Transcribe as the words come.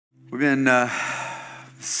We've been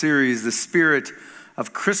series, The Spirit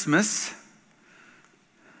of Christmas.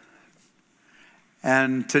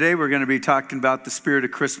 And today we're going to be talking about the spirit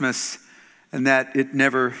of Christmas and that it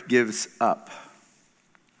never gives up.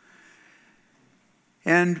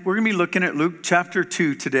 And we're going to be looking at Luke chapter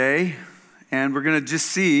 2 today. And we're going to just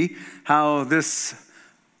see how this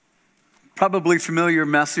probably familiar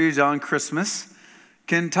message on Christmas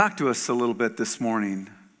can talk to us a little bit this morning.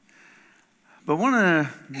 But one of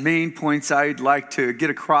the main points I'd like to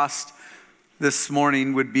get across this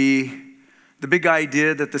morning would be the big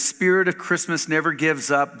idea that the spirit of Christmas never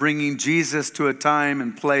gives up, bringing Jesus to a time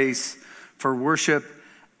and place for worship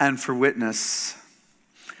and for witness.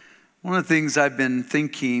 One of the things I've been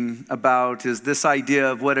thinking about is this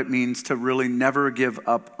idea of what it means to really never give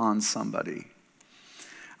up on somebody.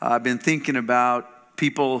 I've been thinking about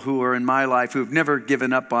people who are in my life who've never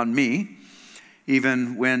given up on me,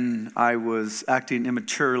 even when I was acting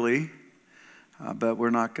immaturely, but we're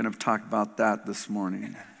not going to talk about that this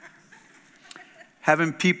morning.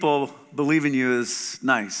 Having people believe in you is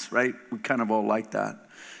nice, right? We kind of all like that.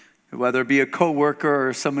 Whether it be a coworker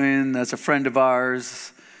or someone that's a friend of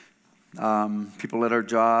ours, people at our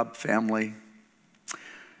job, family.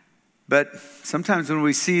 But sometimes when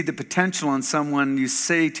we see the potential in someone, you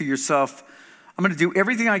say to yourself, I'm going to do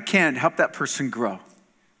everything I can to help that person grow.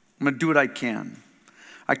 I'm going to do what I can.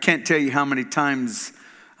 I can't tell you how many times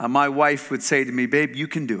my wife would say to me, babe, you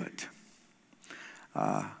can do it.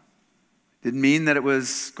 Didn't mean that it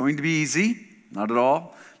was going to be easy, not at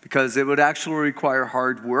all, because it would actually require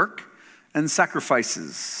hard work and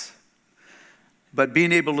sacrifices. But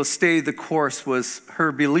being able to stay the course was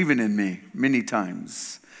her believing in me many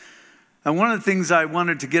times. And one of the things I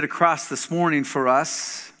wanted to get across this morning for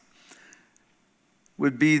us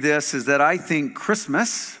would be this, is that I think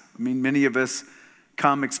Christmas, many of us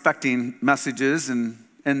come expecting messages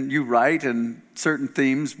and you write and certain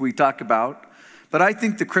themes we talk about. But I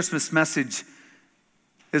think the Christmas message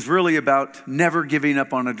is really about never giving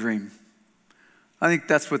up on a dream. I think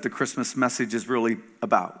that's what the Christmas message is really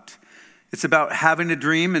about. It's about having a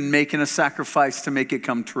dream and making a sacrifice to make it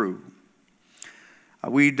come true.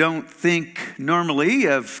 We don't think normally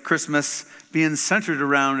of Christmas being centered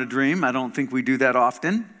around a dream. I don't think we do that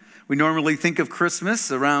often. We normally think of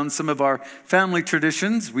Christmas around some of our family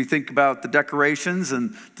traditions. We think about the decorations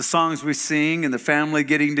and the songs we sing and the family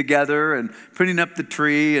getting together and putting up the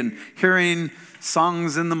tree and hearing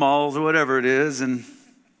songs in the malls or whatever it is and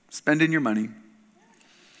spending your money.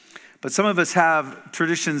 But some of us have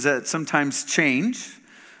traditions that sometimes change.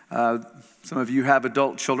 Some of you have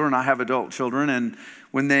adult children. I have adult children. And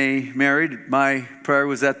when they married, my prayer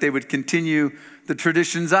was that they would continue the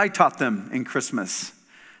traditions I taught them in Christmas.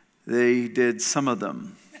 They did some of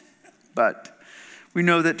them. But we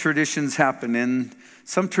know that traditions happen, and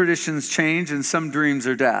some traditions change and some dreams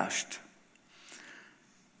are dashed.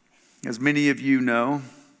 As many of you know,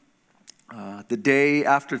 the day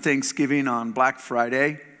after Thanksgiving on Black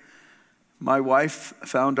Friday, my wife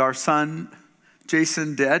found our son,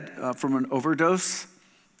 Jason, dead from an overdose.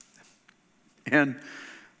 And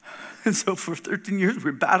so for 13 years,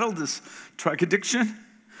 we battled this drug addiction.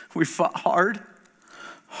 We fought hard.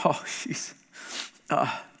 Oh, jeez.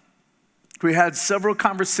 We had several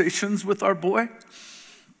conversations with our boy.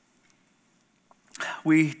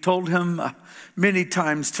 We told him many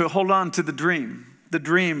times to hold on to the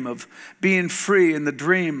dream of being free and the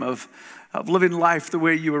dream of living life the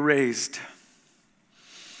way you were raised.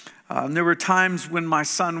 And there were times when my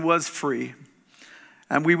son was free,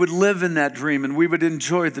 and we would live in that dream, and we would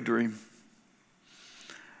enjoy the dream.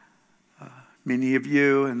 Many of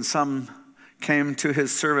you and some came to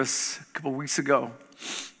his service a couple weeks ago,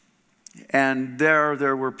 and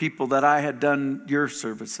there were people that I had done your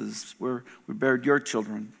services, where we buried your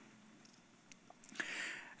children.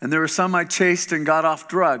 And there were some I chased and got off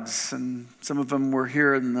drugs, and some of them were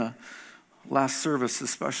here in the last service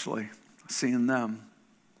especially, seeing them.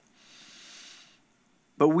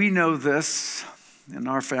 But we know this in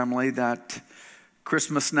our family, that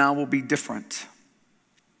Christmas now will be different.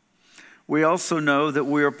 We also know that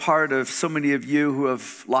we are part of so many of you who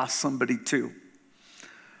have lost somebody too.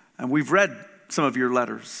 And we've read some of your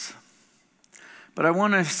letters. But I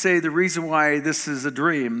want to say the reason why this is a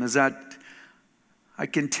dream is that I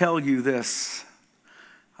can tell you this.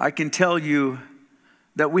 I can tell you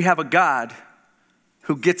that we have a God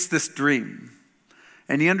who gets this dream.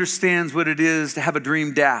 And he understands what it is to have a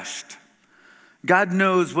dream dashed. God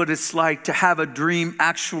knows what it's like to have a dream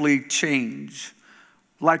actually change,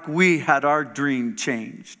 like we had our dream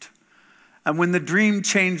changed. And when the dream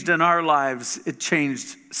changed in our lives, it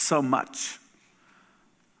changed so much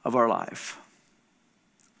of our life.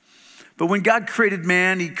 But when God created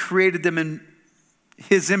man, he created them in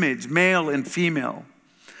his image, male and female.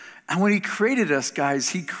 And when he created us, guys,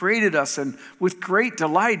 he created us, and with great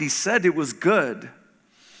delight, he said it was good.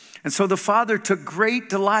 And so the Father took great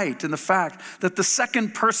delight in the fact that the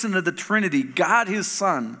second person of the Trinity, God his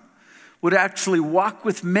Son, would actually walk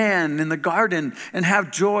with man in the garden and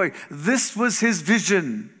have joy. This was his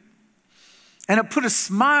vision. And it put a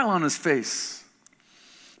smile on his face.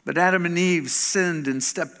 But Adam and Eve sinned and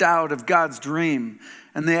stepped out of God's dream,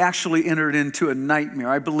 and they actually entered into a nightmare.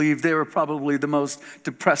 I believe they were probably the most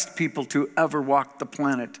depressed people to ever walk the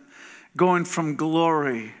planet, going from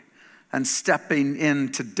glory and stepping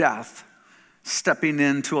into death, stepping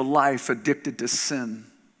into a life addicted to sin.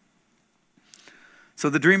 So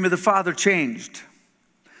the dream of the Father changed,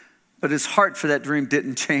 but his heart for that dream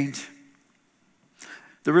didn't change.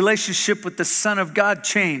 The relationship with the Son of God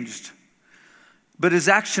changed, but his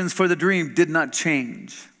actions for the dream did not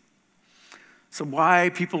change. So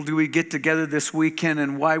why, people, do we get together this weekend,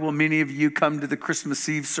 and why will many of you come to the Christmas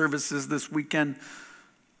Eve services this weekend?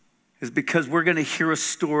 Is because we're going to hear a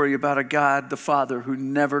story about a God, the Father, who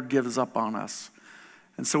never gives up on us.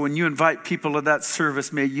 And so when you invite people to that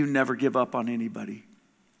service, may you never give up on anybody.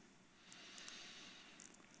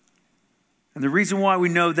 And the reason why we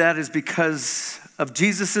know that is because of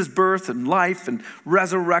Jesus' birth and life and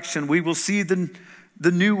resurrection. We will see the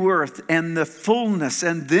new earth and the fullness,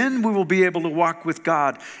 and then we will be able to walk with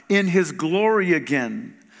God in his glory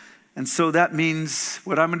again. And so that means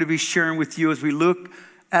what I'm going to be sharing with you as we look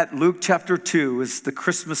at Luke chapter 2 is the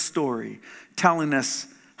Christmas story, telling us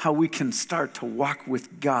how we can start to walk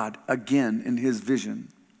with God again in his vision.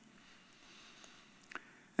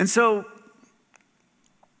 And so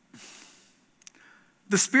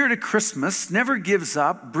the spirit of Christmas never gives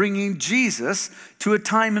up bringing Jesus to a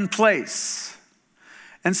time and place.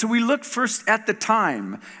 And so we look first at the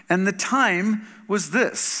time, and the time was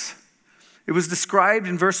this. It was described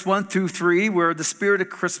in verse 1 through 3, where the spirit of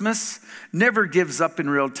Christmas never gives up in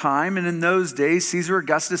real time. And in those days, Caesar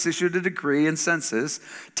Augustus issued a decree and census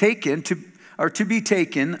to be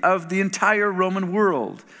taken of the entire Roman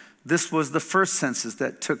world. This was the first census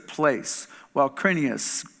that took place while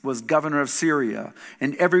Quirinius was governor of Syria,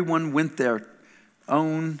 and everyone went there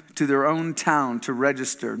to their own town to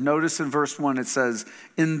register. Notice in verse 1 it says,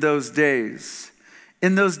 in those days.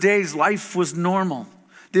 In those days, life was normal.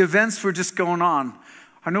 The events were just going on.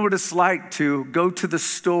 I know what it's like to go to the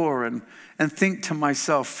store and think to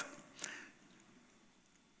myself,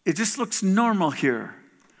 it just looks normal here.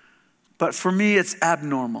 But for me, it's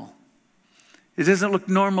abnormal. It doesn't look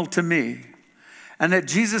normal to me. And at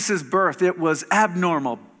Jesus' birth, it was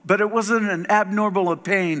abnormal. But it wasn't an abnormal of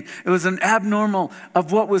pain. It was an abnormal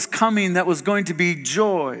of what was coming that was going to be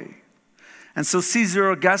joy. And so Caesar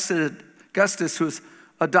Augustus, who was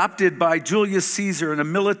adopted by Julius Caesar and a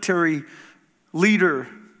military leader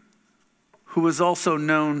who was also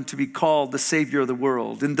known to be called the Savior of the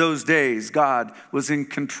world. In those days, God was in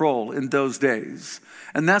control in those days.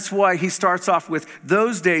 And that's why he starts off with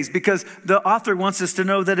those days, because the author wants us to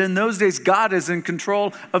know that in those days, God is in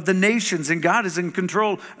control of the nations and God is in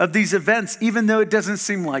control of these events, even though it doesn't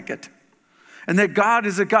seem like it. And that God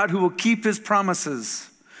is a God who will keep his promises.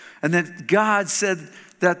 And that God said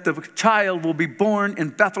that the child will be born in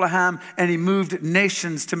Bethlehem, and he moved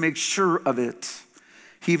nations to make sure of it.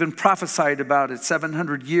 He even prophesied about it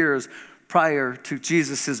 700 years prior to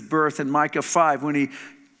Jesus' birth in Micah 5, when he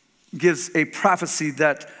gives a prophecy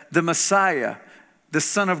that the Messiah, the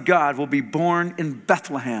Son of God, will be born in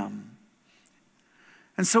Bethlehem.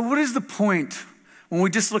 And so what is the point when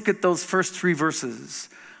we just look at those first 3 verses?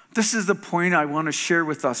 This is the point I want to share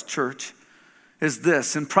with us, church, is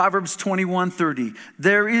this. In Proverbs 21:30,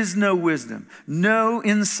 there is no wisdom, no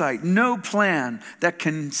insight, no plan that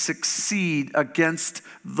can succeed against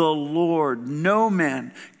the Lord. No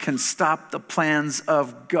man can stop the plans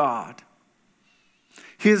of God.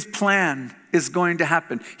 His plan is going to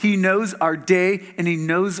happen. He knows our day, and he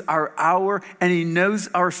knows our hour, and he knows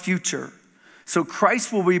our future. So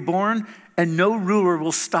Christ will be born, and no ruler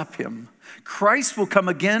will stop him. Christ will come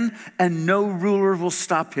again, and no ruler will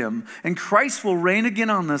stop him. And Christ will reign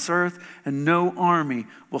again on this earth, and no army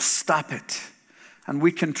will stop it. And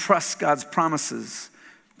we can trust God's promises,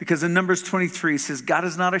 because in Numbers 23 it says, God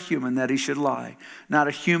is not a human that he should lie, not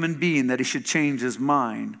a human being that he should change his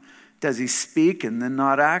mind. Does he speak and then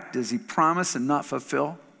not act? Does he promise and not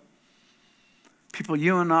fulfill? People,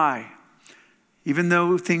 you and I, even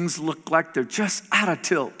though things look like they're just out of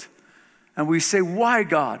tilt, and we say, why,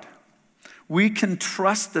 God? We can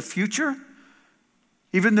trust the future,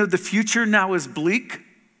 even though the future now is bleak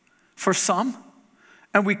for some.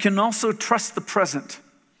 And we can also trust the present,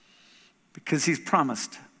 because he's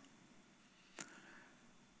promised.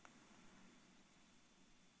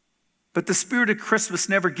 But the spirit of Christmas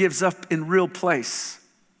never gives up in real place.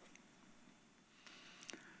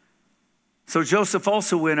 So Joseph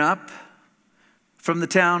also went up from the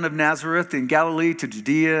town of Nazareth in Galilee to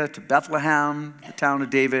Judea to Bethlehem, the town of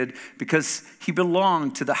David, because he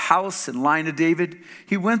belonged to the house and line of David.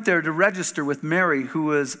 He went there to register with Mary, who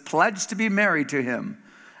was pledged to be married to him,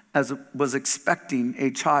 as was expecting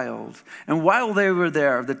a child. And while they were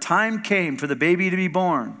there, the time came for the baby to be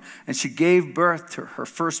born, and she gave birth to her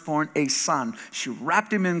firstborn, a son. She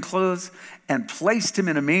wrapped him in clothes and placed him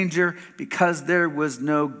in a manger because there was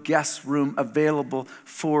no guest room available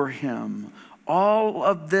for him. All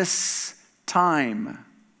of this time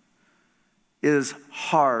is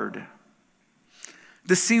hard.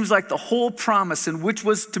 This seems like the whole promise in which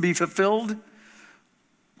was to be fulfilled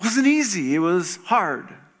wasn't easy. It was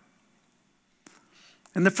hard.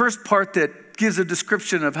 And the first part that gives a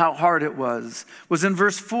description of how hard it was in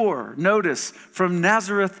verse 4. Notice, from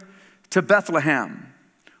Nazareth to Bethlehem.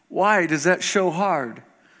 Why does that show hard?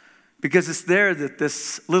 Because it's there that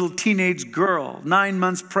this little teenage girl, 9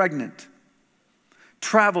 months pregnant,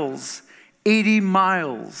 travels 80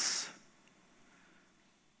 miles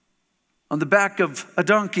on the back of a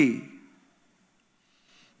donkey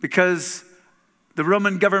because the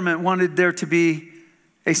Roman government wanted there to be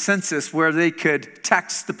a census where they could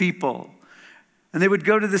tax the people. And they would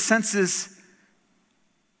go to the census.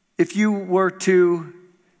 If you were to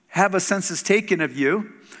have a census taken of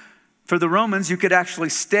you, for the Romans, you could actually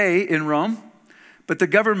stay in Rome, but the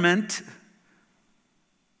government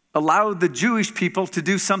allowed the Jewish people to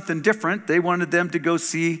do something different. They wanted them to go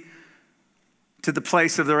see to the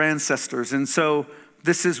place of their ancestors. And so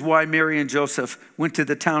this is why Mary and Joseph went to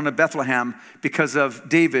the town of Bethlehem, because of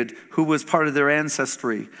David, who was part of their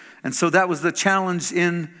ancestry. And so that was the challenge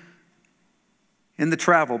in the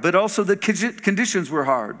travel. But also the conditions were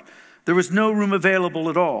hard. There was no room available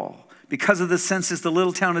at all. Because of the census, the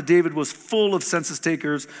little town of David was full of census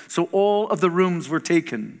takers, so all of the rooms were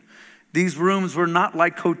taken. These rooms were not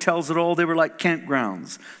like hotels at all. They were like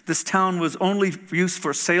campgrounds. This town was only used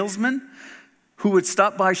for salesmen who would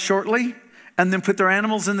stop by shortly and then put their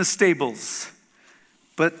animals in the stables.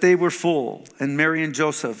 But they were full, and Mary and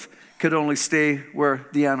Joseph could only stay where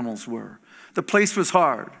the animals were. The place was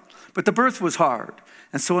hard, but the birth was hard.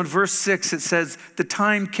 And so in verse 6, it says, the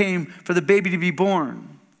time came for the baby to be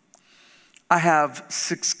born. I have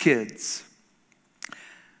 6 kids.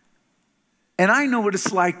 And I know what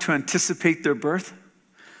it's like to anticipate their birth.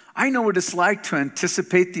 I know what it's like to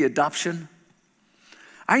anticipate the adoption.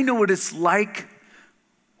 I know what it's like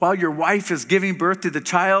while your wife is giving birth to the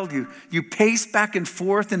child, you pace back and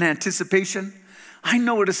forth in anticipation. I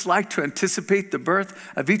know what it's like to anticipate the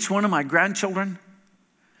birth of each one of my grandchildren.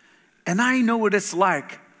 And I know what it's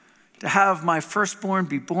like to have my firstborn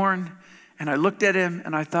be born. And I looked at him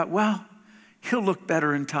and I thought, well, he'll look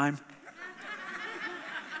better in time.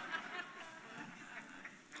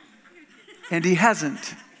 And he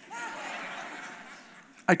hasn't.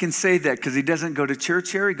 I can say that because he doesn't go to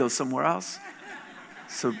church here. He goes somewhere else.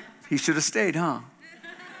 So he should have stayed, huh?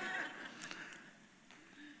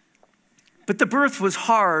 But the birth was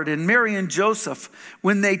hard, and Mary and Joseph,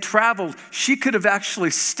 when they traveled, she could have actually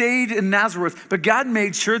stayed in Nazareth, but God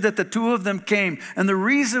made sure that the two of them came. And the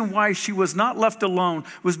reason why she was not left alone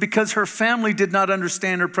was because her family did not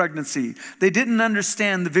understand her pregnancy. They didn't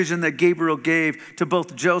understand the vision that Gabriel gave to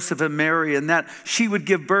both Joseph and Mary, and that she would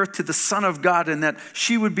give birth to the Son of God, and that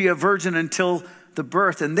she would be a virgin until the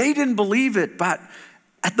birth. And they didn't believe it, but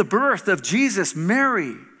at the birth of Jesus,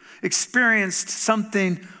 Mary experienced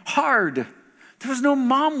something hard. There was no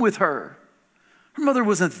mom with her. Her mother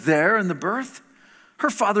wasn't there in the birth.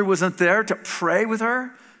 Her father wasn't there to pray with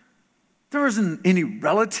her. There wasn't any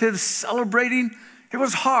relatives celebrating. It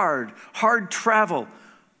was hard travel,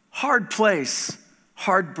 hard place,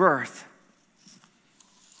 hard birth.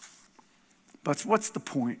 But what's the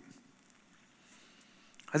point?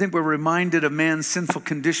 I think we're reminded of man's sinful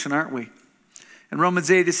condition, aren't we? In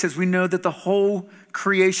Romans 8, it says, we know that the whole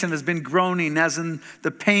creation has been groaning as in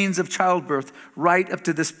the pains of childbirth right up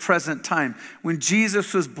to this present time. When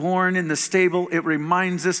Jesus was born in the stable, it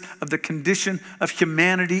reminds us of the condition of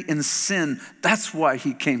humanity in sin. That's why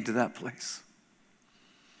he came to that place.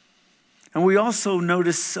 And we also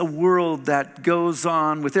notice a world that goes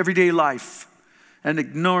on with everyday life and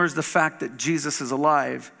ignores the fact that Jesus is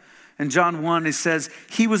alive. In John 1, it says,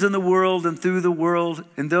 he was in the world and through the world,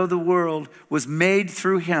 and though the world was made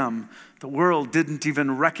through him, the world didn't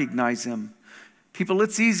even recognize him. People,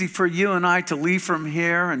 it's easy for you and I to leave from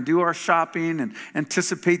here and do our shopping and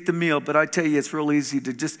anticipate the meal, but I tell you, it's real easy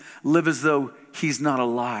to just live as though he's not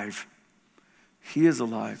alive. He is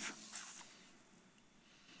alive.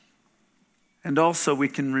 And also we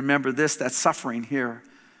can remember this, that suffering here.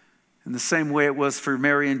 In the same way it was for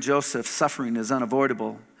Mary and Joseph, suffering is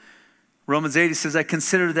unavoidable. Romans 8 says, I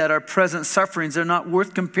consider that our present sufferings are not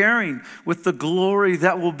worth comparing with the glory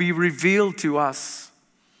that will be revealed to us.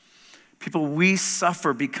 People, we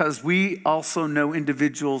suffer because we also know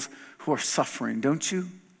individuals who are suffering, don't you?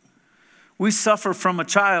 We suffer from a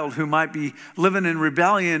child who might be living in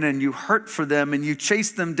rebellion and you hurt for them and you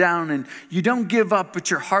chase them down and you don't give up,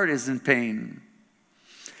 but your heart is in pain.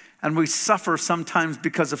 And we suffer sometimes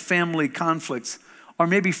because of family conflicts or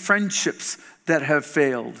maybe friendships that have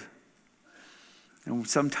failed. And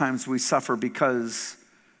sometimes we suffer because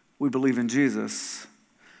we believe in Jesus.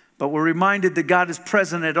 But we're reminded that God is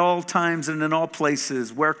present at all times and in all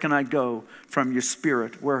places. Where can I go from your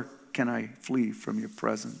spirit? Where can I flee from your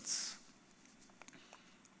presence?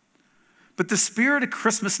 But the spirit of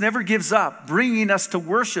Christmas never gives up, bringing us to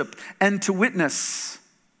worship and to witness.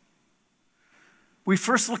 We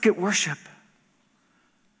first look at worship.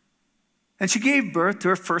 And she gave birth to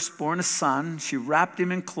her firstborn, a son. She wrapped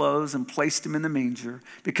him in clothes and placed him in the manger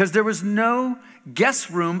because there was no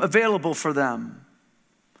guest room available for them.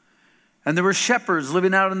 And there were shepherds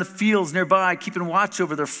living out in the fields nearby, keeping watch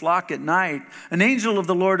over their flock at night. An angel of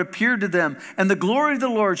the Lord appeared to them, and the glory of the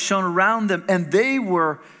Lord shone around them, and they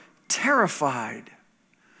were terrified.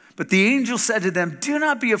 But the angel said to them, do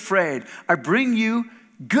not be afraid. I bring you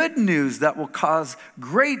good news that will cause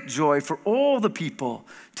great joy for all the people.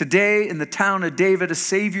 Today in the town of David, a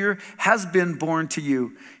Savior has been born to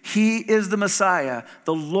you. He is the Messiah,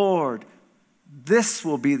 the Lord. This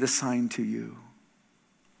will be the sign to you.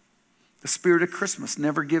 The spirit of Christmas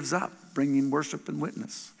never gives up, bringing worship and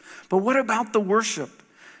witness. But what about the worship?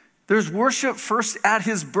 There's worship first at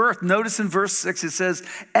his birth. Notice in verse 6 it says,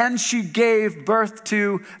 and she gave birth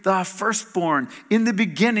to the firstborn. In the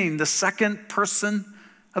beginning, the second person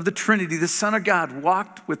of the Trinity, the Son of God,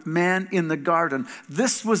 walked with man in the garden.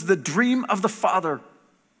 This was the dream of the Father.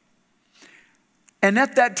 And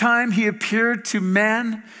at that time, he appeared to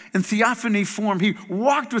man in theophany form. He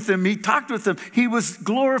walked with them. He talked with them. He was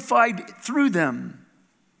glorified through them.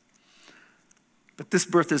 But this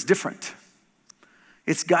birth is different.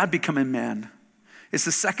 It's God becoming man. It's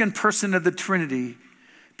the second person of the Trinity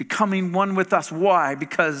becoming one with us. Why?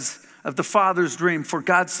 Because of the Father's dream. For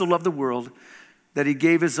God so loved the world that he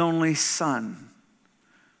gave his only Son.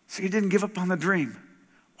 So he didn't give up on the dream.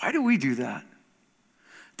 Why do we do that?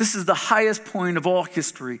 This is the highest point of all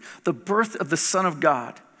history, the birth of the Son of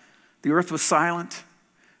God. The earth was silent.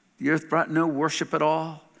 The earth brought no worship at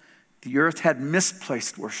all. The earth had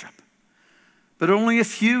misplaced worship. But only a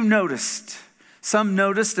few noticed. Some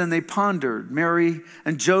noticed and they pondered. Mary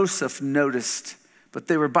and Joseph noticed, but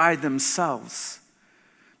they were by themselves.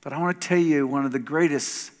 But I want to tell you one of the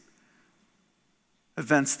greatest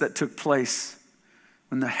events that took place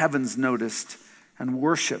when the heavens noticed and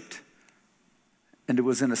worshiped. And it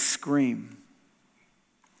was in a scream.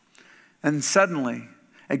 And suddenly,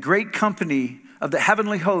 a great company of the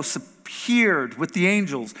heavenly hosts appeared with the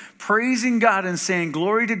angels, praising God and saying,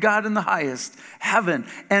 glory to God in the highest heaven,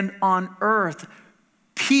 and on earth,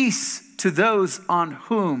 peace to those on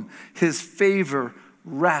whom his favor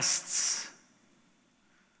rests.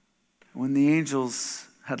 When the angels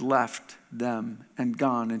had left them and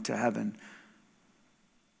gone into heaven,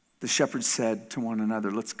 the shepherds said to one another,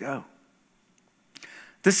 let's go.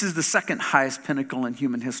 This is the second highest pinnacle in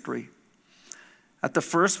human history. At the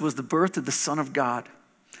first was the birth of the Son of God.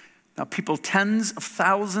 Now people, tens of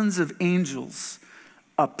thousands of angels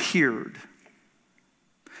appeared.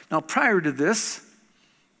 Now prior to this,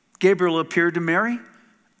 Gabriel appeared to Mary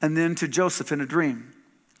and then to Joseph in a dream.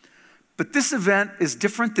 But this event is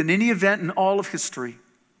different than any event in all of history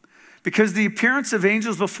because the appearance of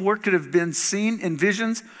angels before could have been seen in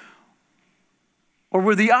visions or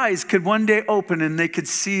where the eyes could one day open and they could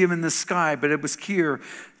see him in the sky, but it was here.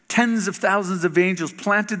 Tens of thousands of angels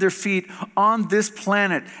planted their feet on this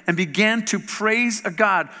planet and began to praise a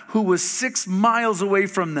God who was 6 miles away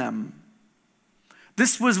from them.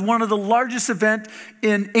 This was one of the largest events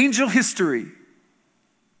in angel history.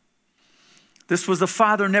 This was the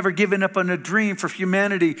Father never giving up on a dream for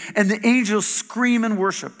humanity, and the angels scream in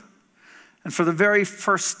worship. And for the very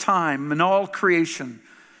first time in all creation,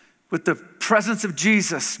 with the presence of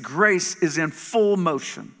Jesus, grace is in full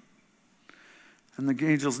motion. And the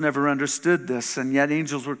angels never understood this, and yet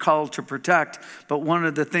angels were called to protect. But one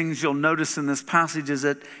of the things you'll notice in this passage is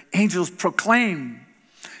that angels proclaim,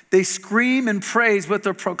 They scream and praise what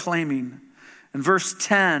they're proclaiming. In verse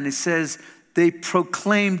 10, it says, they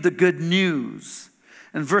proclaimed the good news.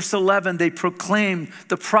 In verse 11, they proclaimed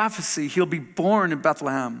the prophecy, he'll be born in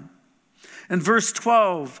Bethlehem. In verse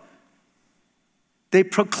 12, they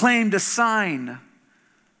proclaimed a sign.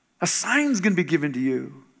 A sign's going to be given to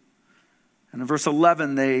you. And in verse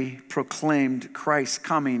 11, they proclaimed Christ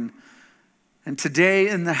coming. And today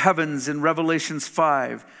in the heavens, in Revelations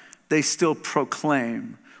 5, they still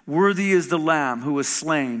proclaim, worthy is the Lamb who was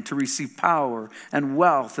slain to receive power and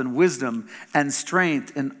wealth and wisdom and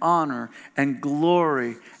strength and honor and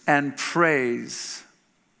glory and praise.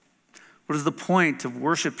 What is the point of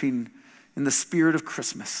worshiping in the spirit of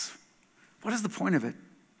Christmas? What is the point of it?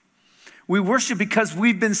 We worship because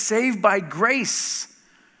we've been saved by grace.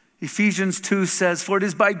 Ephesians 2 says, for it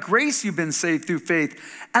is by grace you've been saved through faith,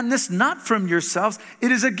 and this not from yourselves,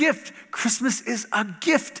 it is a gift. Christmas is a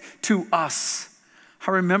gift to us.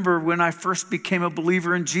 I remember when I first became a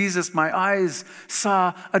believer in Jesus, my eyes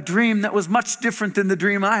saw a dream that was much different than the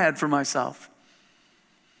dream I had for myself.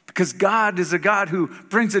 Because God is a God who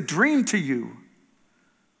brings a dream to you.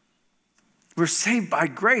 We're saved by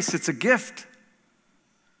grace, it's a gift.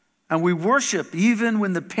 And we worship even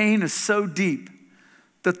when the pain is so deep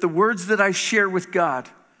that the words that I share with God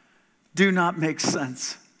do not make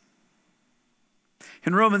sense.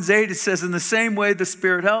 In Romans 8, it says, in the same way the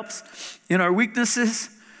Spirit helps in our weaknesses,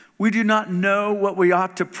 we do not know what we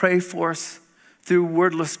ought to pray for through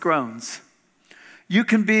wordless groans. You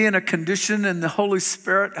can be in a condition and the Holy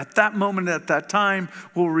Spirit at that moment, at that time,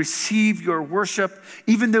 will receive your worship,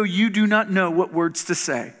 even though you do not know what words to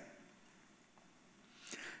say.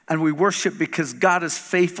 And we worship because God is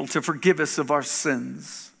faithful to forgive us of our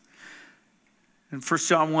sins. In 1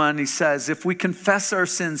 John 1, he says, if we confess our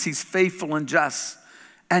sins, he's faithful and just,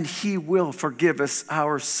 and he will forgive us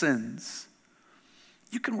our sins.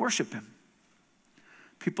 You can worship him.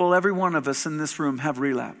 People, every one of us in this room have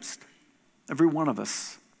relapsed. Every one of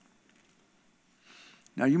us.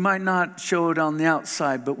 Now, you might not show it on the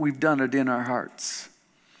outside, but we've done it in our hearts.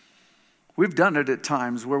 We've done it at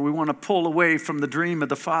times where we want to pull away from the dream of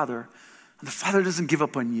the Father, and the Father doesn't give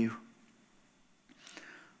up on you.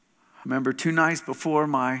 I remember 2 nights before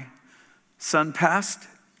my son passed,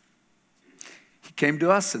 he came to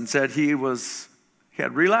us and said he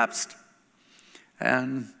had relapsed,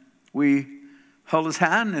 and we held his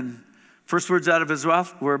hand, and first words out of his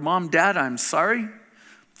mouth were, Mom, Dad, I'm sorry,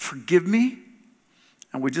 forgive me.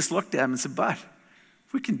 And we just looked at him and said, Bud,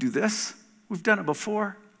 we can do this. We've done it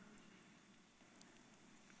before.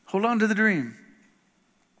 Hold on to the dream.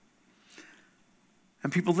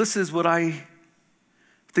 And people, this is what I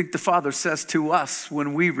think the Father says to us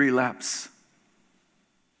when we relapse.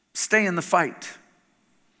 Stay in the fight.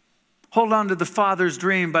 Hold on to the Father's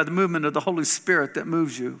dream by the movement of the Holy Spirit that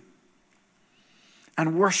moves you.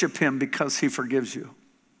 And worship him because he forgives you.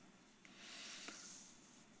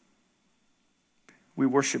 We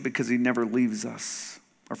worship because he never leaves us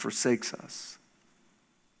or forsakes us.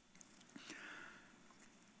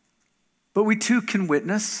 But we too can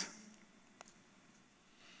witness.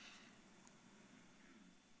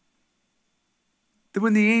 That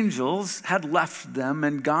when the angels had left them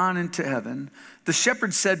and gone into heaven, the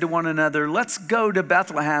shepherds said to one another, let's go to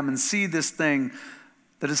Bethlehem and see this thing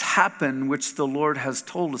that has happened, which the Lord has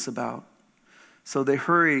told us about. So they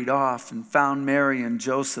hurried off and found Mary and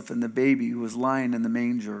Joseph and the baby who was lying in the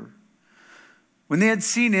manger. When they had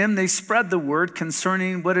seen him, they spread the word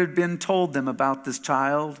concerning what had been told them about this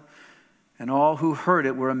child. And all who heard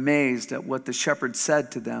it were amazed at what the shepherds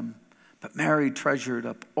said to them. But Mary treasured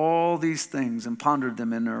up all these things and pondered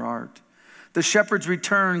them in her heart. The shepherds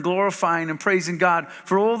returned, glorifying and praising God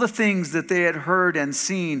for all the things that they had heard and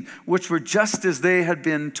seen, which were just as they had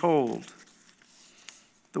been told.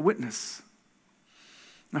 The witness.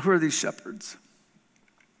 Now, who are these shepherds?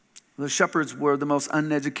 The shepherds were the most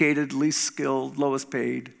uneducated, least skilled, lowest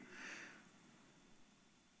paid.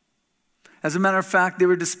 As a matter of fact, they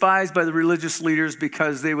were despised by the religious leaders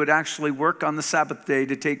because they would actually work on the Sabbath day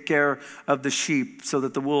to take care of the sheep so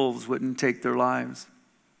that the wolves wouldn't take their lives.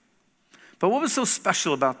 But what was so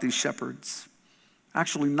special about these shepherds?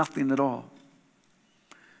 Actually, nothing at all.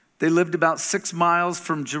 They lived about 6 miles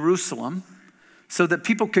from Jerusalem so that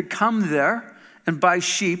people could come there and buy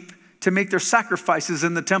sheep to make their sacrifices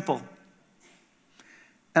in the temple.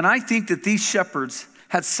 And I think that these shepherds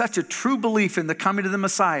had such a true belief in the coming of the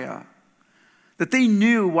Messiah that they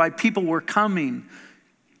knew why people were coming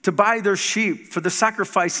to buy their sheep for the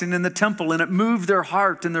sacrificing in the temple, and it moved their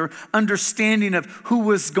heart and their understanding of who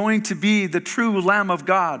was going to be the true Lamb of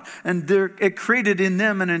God. And it created in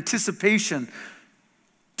them an anticipation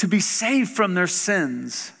to be saved from their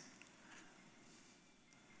sins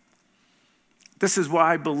This is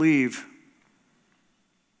why I believe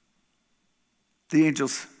the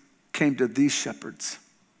angels came to these shepherds.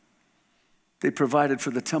 They provided for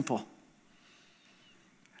the temple.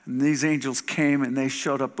 And these angels came and they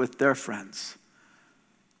showed up with their friends,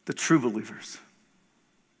 the true believers.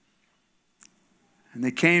 And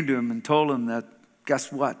they came to him and told him that,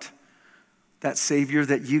 guess what? That Savior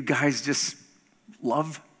that you guys just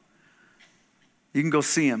love, you can go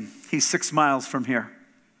see him. He's 6 miles from here.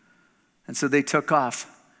 And so they took off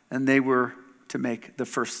and they were to make the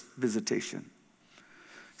first visitation.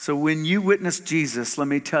 So when you witness Jesus, let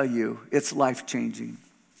me tell you, it's life-changing.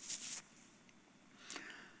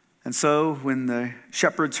 And so when the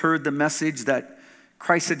shepherds heard the message that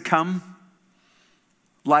Christ had come,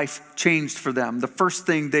 life changed for them. The first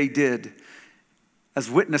thing they did as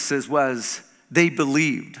witnesses was they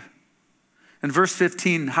believed. In verse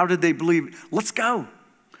 15, how did they believe? Let's go.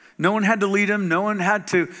 No one had to lead them. No one had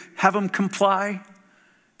to have them comply.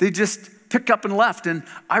 They just picked up and left. And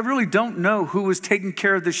I really don't know who was taking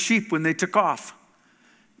care of the sheep when they took off.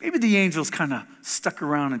 Maybe the angels kind of stuck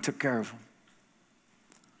around and took care of them.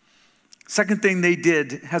 Second thing they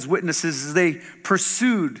did as witnesses is they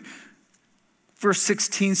pursued. Verse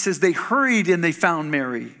 16 says they hurried and they found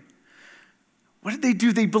Mary. What did they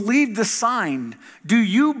do? They believed the sign. Do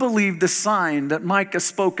you believe the sign that Micah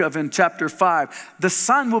spoke of in chapter 5? The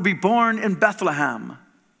son will be born in Bethlehem.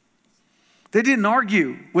 They didn't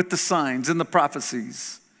argue with the signs and the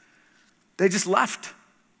prophecies. They just left.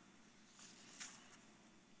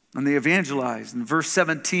 And they evangelized. In verse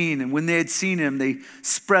 17, and when they had seen him, they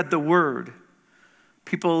spread the word.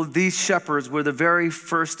 People, these shepherds were the very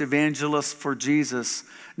first evangelists for Jesus,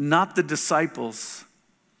 not the disciples.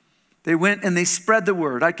 They went and they spread the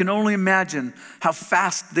word. I can only imagine how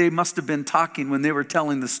fast they must have been talking when they were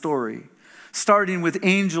telling the story. Starting with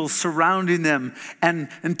angels surrounding them and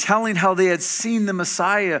telling how they had seen the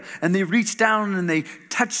Messiah. And they reached down and they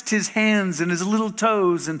touched his hands and his little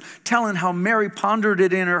toes and telling how Mary pondered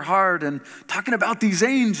it in her heart and talking about these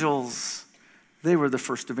angels. They were the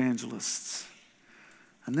first evangelists.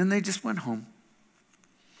 And then they just went home.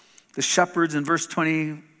 The shepherds in verse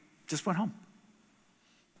 20 just went home,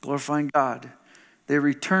 glorifying God. They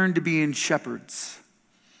returned to being shepherds.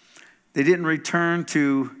 They didn't return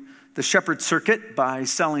to the shepherd circuit by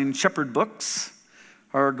selling shepherd books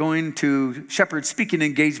or going to shepherd speaking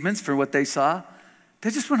engagements for what they saw. They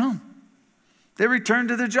just went home. They returned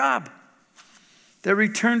to their job. They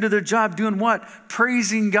returned to their job doing what?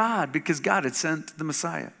 Praising God because God had sent the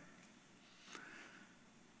Messiah.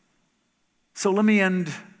 So let me end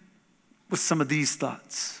with some of these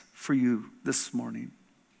thoughts for you this morning.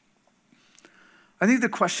 I think the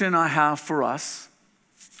question I have for us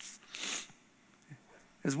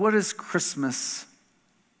is, what is Christmas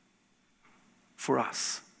for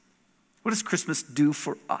us? What does Christmas do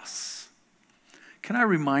for us? Can I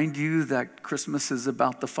remind you that Christmas is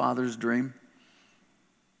about the Father's dream?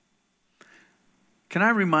 Can I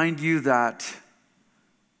remind you that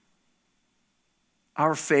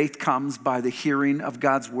our faith comes by the hearing of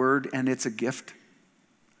God's word and it's a gift?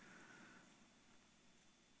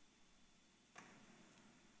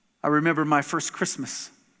 I remember my first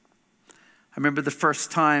Christmas. I remember the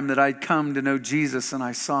first time that I'd come to know Jesus and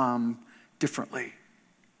I saw him differently.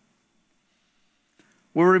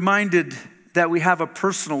 We're reminded that we have a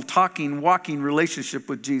personal, talking, walking relationship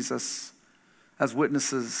with Jesus as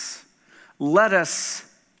witnesses. Let us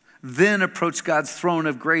then approach God's throne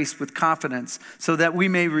of grace with confidence so that we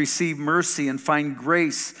may receive mercy and find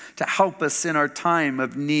grace to help us in our time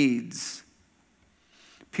of needs.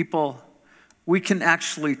 People, we can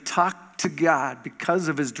actually talk to God because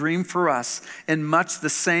of his dream for us in much the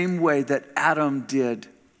same way that Adam did.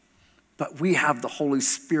 But we have the Holy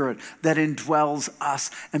Spirit that indwells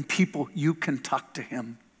us, and people, you can talk to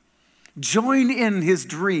him. Join in his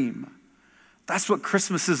dream. That's what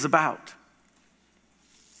Christmas is about.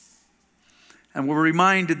 And we're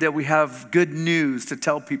reminded that we have good news to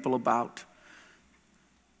tell people about.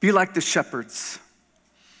 Be like the shepherds.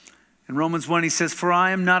 In Romans 1, he says, "For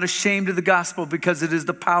I am not ashamed of the gospel because it is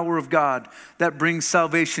the power of God that brings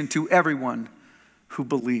salvation to everyone who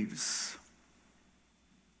believes."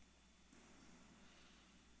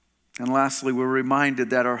 And lastly, we're reminded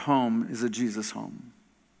that our home is a Jesus home.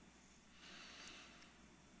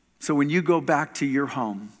 So when you go back to your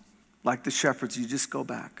home, like the shepherds, you just go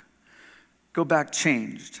back. Go back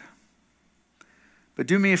changed. But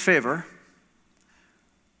do me a favor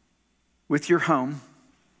with your home.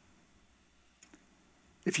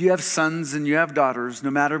 If you have sons and you have daughters,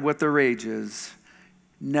 no matter what their age is,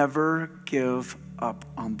 never give up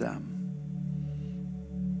on them.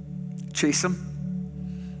 Chase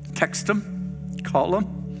them, text them, Call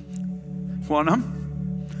Him. Want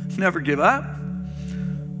Him. Never give up.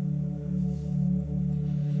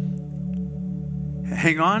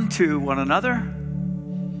 Hang on to one another.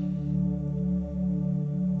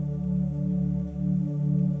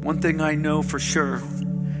 One thing I know for sure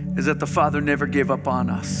is that the Father never gave up on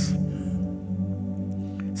us.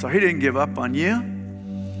 So He didn't give up on you.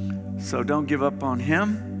 So don't give up on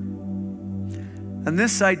Him. And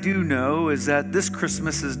this I do know is that this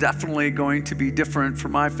Christmas is definitely going to be different for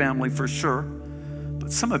my family for sure.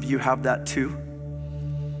 But some of you have that too.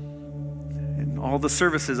 In all the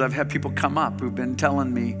services, I've had people come up who've been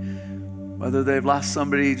telling me whether they've lost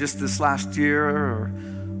somebody just this last year or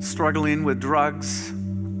struggling with drugs.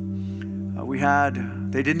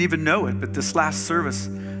 They didn't even know it, but this last service,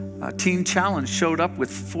 Teen Challenge showed up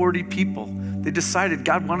with 40 people. They decided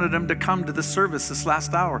God wanted them to come to the service this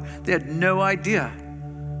last hour. They had no idea.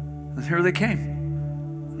 And here they came.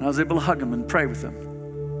 And I was able to hug them and pray with them.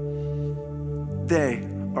 They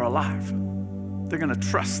are alive. They're going to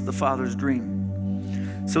trust the Father's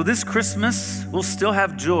dream. So this Christmas, we'll still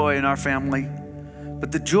have joy in our family,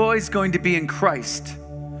 but the joy is going to be in Christ,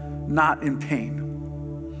 not in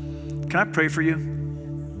pain. Can I pray for you?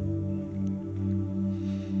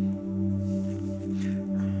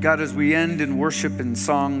 God, as we end in worship and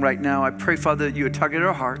song right now, I pray, Father, that you would tug at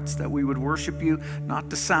our hearts, that we would worship you not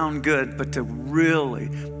to sound good, but to really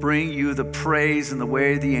bring you the praise in the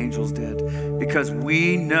way the angels did. Because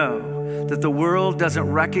we know that the world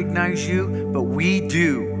doesn't recognize you, but we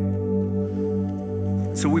do.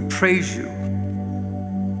 So we praise you,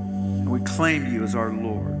 and we claim you as our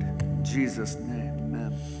Lord. In Jesus' name.